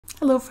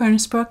Hello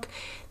Furnace Brook.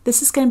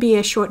 This is going to be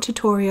a short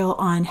tutorial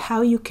on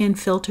how you can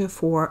filter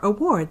for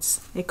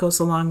awards. It goes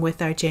along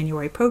with our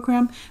January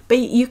program, but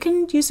you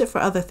can use it for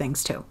other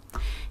things too.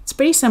 It's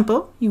pretty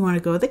simple. You want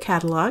to go to the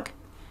catalog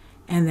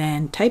and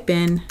then type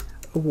in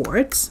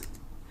awards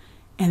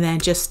and then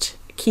just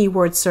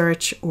keyword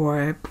search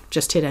or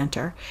just hit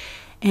enter.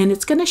 And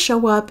it's going to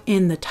show up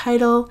in the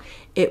title.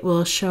 It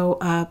will show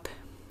up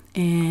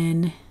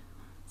in,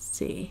 let's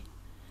see,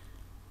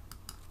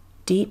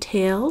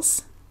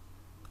 details.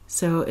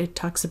 So it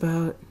talks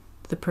about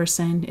the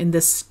person, in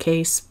this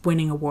case,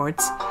 winning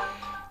awards.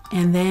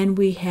 And then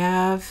we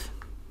have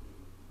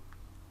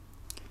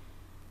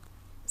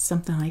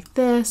something like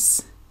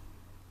this,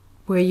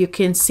 where you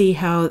can see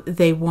how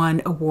they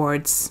won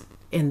awards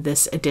in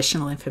this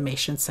additional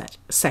information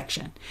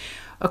section.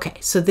 Okay,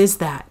 so there's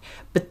that.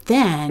 But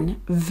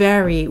then,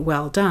 very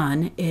well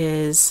done,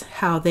 is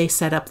how they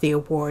set up the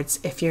awards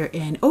if you're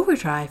in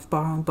Overdrive,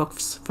 borrowing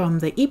books from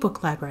the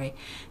ebook library.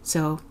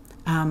 So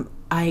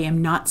I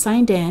am not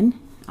signed in,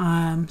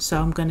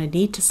 so I'm going to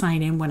need to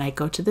sign in when I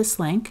go to this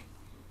link.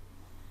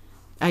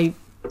 I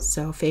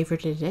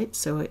favorited it,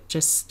 so it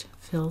just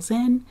fills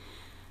in.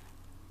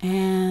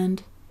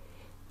 And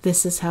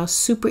this is how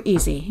super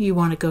easy. You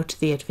want to go to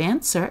the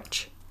advanced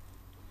search,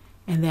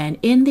 and then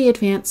in the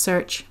advanced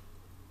search,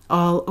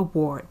 all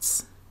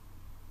awards.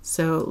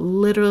 So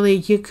literally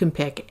you can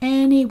pick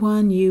any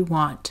one you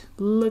want.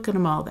 Look at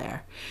them all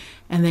there.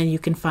 And then you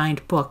can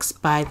find books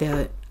by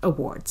the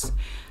awards.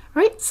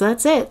 All right, so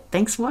that's it.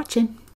 Thanks for watching.